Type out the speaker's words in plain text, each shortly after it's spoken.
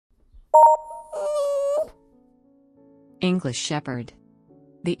English Shepherd.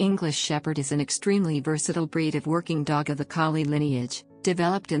 The English Shepherd is an extremely versatile breed of working dog of the collie lineage,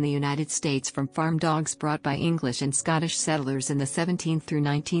 developed in the United States from farm dogs brought by English and Scottish settlers in the 17th through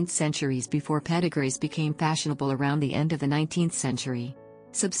 19th centuries before pedigrees became fashionable around the end of the 19th century.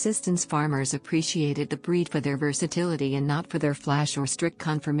 Subsistence farmers appreciated the breed for their versatility and not for their flash or strict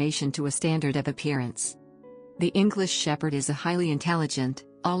conformation to a standard of appearance. The English Shepherd is a highly intelligent,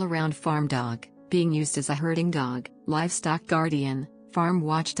 all-around farm dog, being used as a herding dog, livestock guardian, farm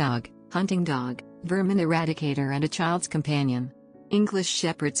watchdog, hunting dog, vermin eradicator and a child's companion. English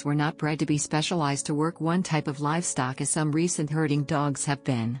Shepherds were not bred to be specialized to work one type of livestock as some recent herding dogs have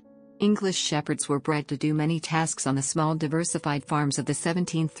been. English Shepherds were bred to do many tasks on the small diversified farms of the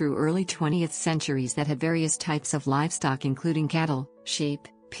 17th through early 20th centuries that had various types of livestock including cattle, sheep,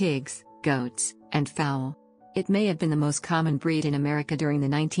 pigs, goats, and fowl. It may have been the most common breed in America during the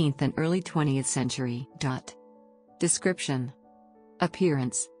 19th and early 20th century. Description.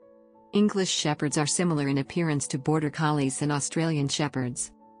 Appearance. English Shepherds are similar in appearance to Border Collies and Australian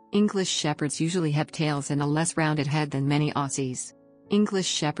Shepherds. English Shepherds usually have tails and a less rounded head than many Aussies. English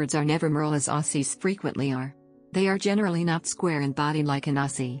Shepherds are never merle as Aussies frequently are. They are generally not square in body like an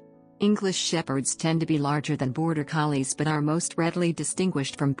Aussie. English Shepherds tend to be larger than Border Collies but are most readily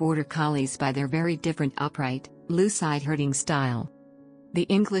distinguished from Border Collies by their very different upright, loose-eyed herding style. The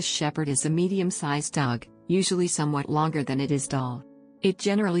English Shepherd is a medium-sized dog, usually somewhat longer than it is tall. It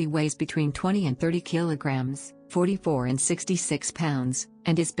generally weighs between 20 and 30 kilograms, 44 and 66 pounds,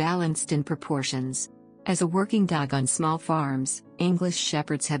 and is balanced in proportions. As a working dog on small farms, English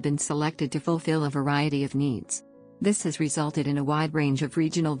Shepherds have been selected to fulfill a variety of needs. This has resulted in a wide range of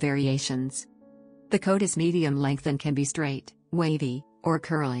regional variations. The coat is medium length and can be straight, wavy, or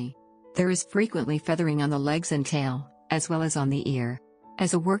curly. There is frequently feathering on the legs and tail, as well as on the ear.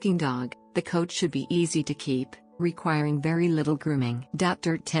 As a working dog, the coat should be easy to keep, requiring very little grooming.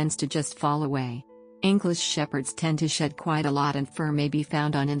 Dirt tends to just fall away. English Shepherds tend to shed quite a lot and fur may be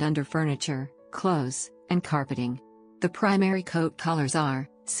found on and under furniture, clothes, and carpeting. The primary coat colors are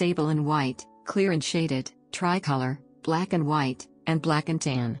sable and white, clear and shaded, tricolor, black and white, and black and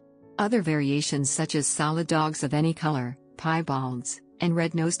tan. Other variations such as solid dogs of any color, piebalds, and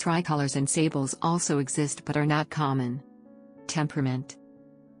red-nosed tricolors and sables also exist but are not common. Temperament.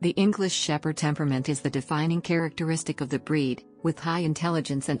 The English Shepherd temperament is the defining characteristic of the breed, with high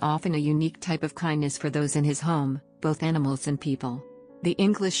intelligence and often a unique type of kindness for those in his home, both animals and people. The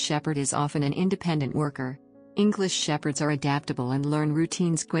English Shepherd is often an independent worker. English Shepherds are adaptable and learn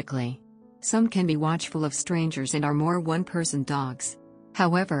routines quickly. Some can be watchful of strangers and are more one-person dogs.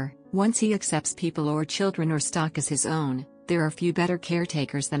 However, once he accepts people or children or stock as his own, there are few better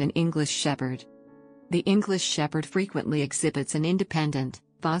caretakers than an English Shepherd. The English Shepherd frequently exhibits an independent,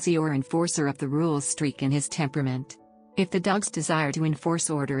 bossy or enforcer of the rules streak in his temperament. If the dog's desire to enforce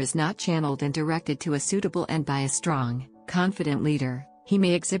order is not channeled and directed to a suitable end by a strong, confident leader, he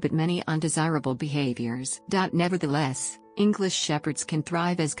may exhibit many undesirable behaviors. Nevertheless, English Shepherds can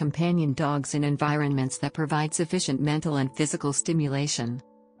thrive as companion dogs in environments that provide sufficient mental and physical stimulation.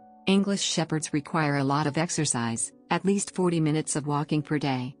 English Shepherds require a lot of exercise, at least 40 minutes of walking per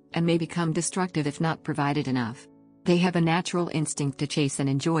day, and may become destructive if not provided enough. They have a natural instinct to chase and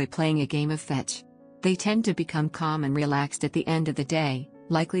enjoy playing a game of fetch. They tend to become calm and relaxed at the end of the day,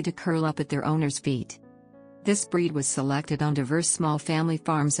 likely to curl up at their owner's feet. This breed was selected on diverse small family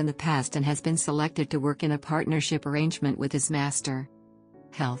farms in the past and has been selected to work in a partnership arrangement with his master.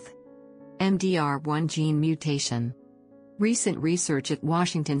 Health. MDR1 gene mutation. Recent research at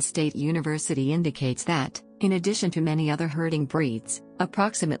Washington State University indicates that, in addition to many other herding breeds,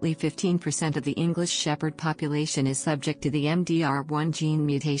 approximately 15% of the English Shepherd population is subject to the MDR1 gene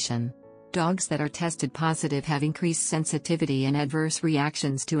mutation. Dogs that are tested positive have increased sensitivity and adverse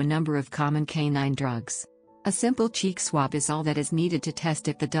reactions to a number of common canine drugs. A simple cheek swab is all that is needed to test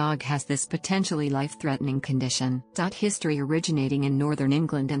if the dog has this potentially life-threatening condition. History originating in northern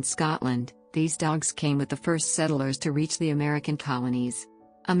England and Scotland, these dogs came with the first settlers to reach the American colonies.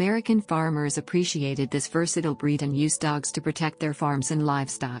 American farmers appreciated this versatile breed and used dogs to protect their farms and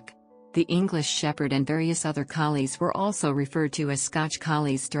livestock. The English Shepherd and various other collies were also referred to as Scotch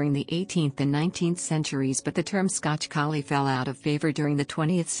collies during the 18th and 19th centuries, but the term Scotch collie fell out of favor during the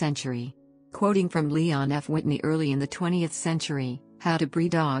 20th century. Quoting from Leon F. Whitney early in the 20th century, How to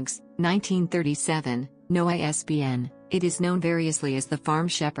Breed Dogs, 1937, no ISBN, it is known variously as the farm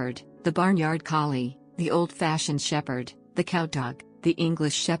shepherd, the barnyard collie, the old-fashioned shepherd, the cowdog, the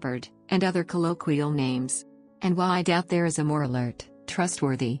English Shepherd, and other colloquial names. And while I doubt there is a more alert,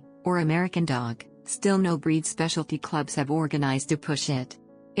 trustworthy, or American dog, still no breed specialty clubs have organized to push it.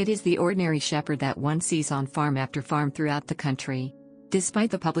 It is the ordinary shepherd that one sees on farm after farm throughout the country.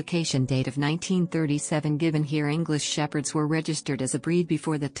 Despite the publication date of 1937 given here, English Shepherds were registered as a breed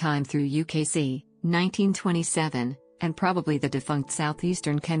before that time through UKC, 1927, and probably the defunct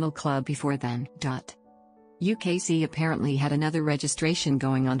Southeastern Kennel Club before then. UKC apparently had another registration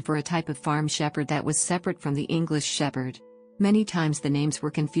going on for a type of farm shepherd that was separate from the English Shepherd. Many times the names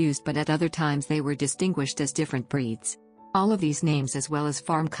were confused, but at other times they were distinguished as different breeds. All of these names as well as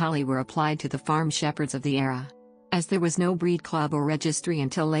farm collie were applied to the farm shepherds of the era. As there was no breed club or registry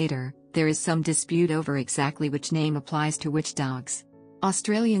until later, there is some dispute over exactly which name applies to which dogs.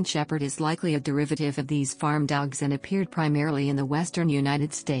 Australian Shepherd is likely a derivative of these farm dogs and appeared primarily in the western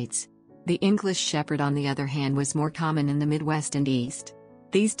United States. The English Shepherd, on the other hand, was more common in the Midwest and East.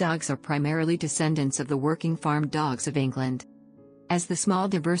 These dogs are primarily descendants of the working farm dogs of England. As the small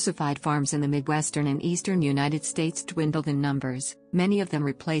diversified farms in the Midwestern and Eastern United States dwindled in numbers, many of them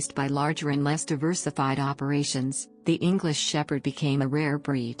replaced by larger and less diversified operations, the English Shepherd became a rare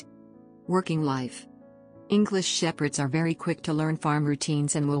breed. Working life. English Shepherds are very quick to learn farm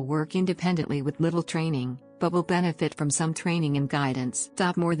routines and will work independently with little training, but will benefit from some training and guidance.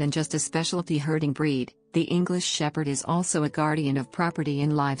 More than just a specialty herding breed, the English Shepherd is also a guardian of property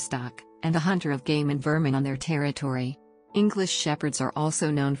and livestock, and a hunter of game and vermin on their territory. English Shepherds are also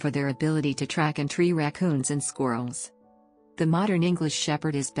known for their ability to track and tree raccoons and squirrels. The modern English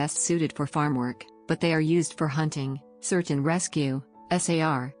Shepherd is best suited for farm work, but they are used for hunting, search and rescue,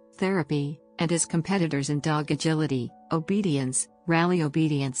 SAR, therapy, and as competitors in dog agility, obedience, rally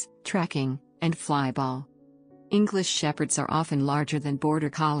obedience, tracking, and flyball. English Shepherds are often larger than Border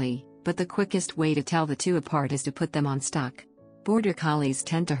Collie, but the quickest way to tell the two apart is to put them on stock. Border Collies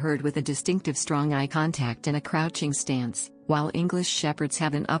tend to herd with a distinctive strong eye contact and a crouching stance, while English Shepherds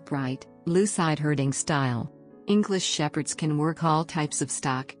have an upright, loose-eyed herding style. English Shepherds can work all types of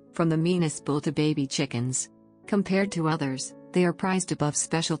stock, from the meanest bull to baby chickens. Compared to others, they are prized above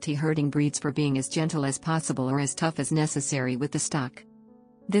specialty herding breeds for being as gentle as possible or as tough as necessary with the stock.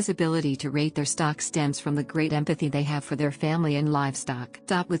 This ability to rate their stock stems from the great empathy they have for their family and livestock.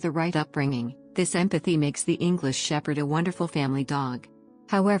 With the right upbringing, this empathy makes the English Shepherd a wonderful family dog.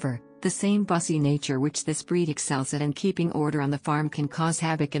 However, the same fussy nature which this breed excels at in keeping order on the farm can cause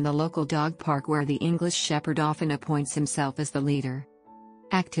havoc in the local dog park, where the English Shepherd often appoints himself as the leader.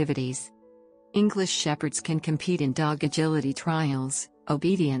 Activities. English Shepherds can compete in dog agility trials,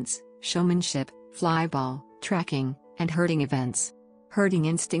 obedience, showmanship, flyball, tracking, and herding events. Herding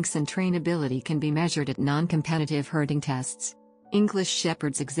instincts and trainability can be measured at non-competitive herding tests. English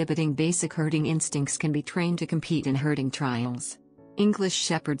Shepherds exhibiting basic herding instincts can be trained to compete in herding trials. English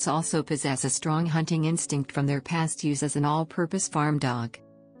Shepherds also possess a strong hunting instinct from their past use as an all-purpose farm dog.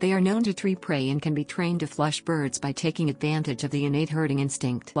 They are known to tree prey and can be trained to flush birds by taking advantage of the innate herding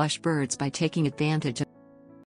instinct. Flush birds by taking advantage of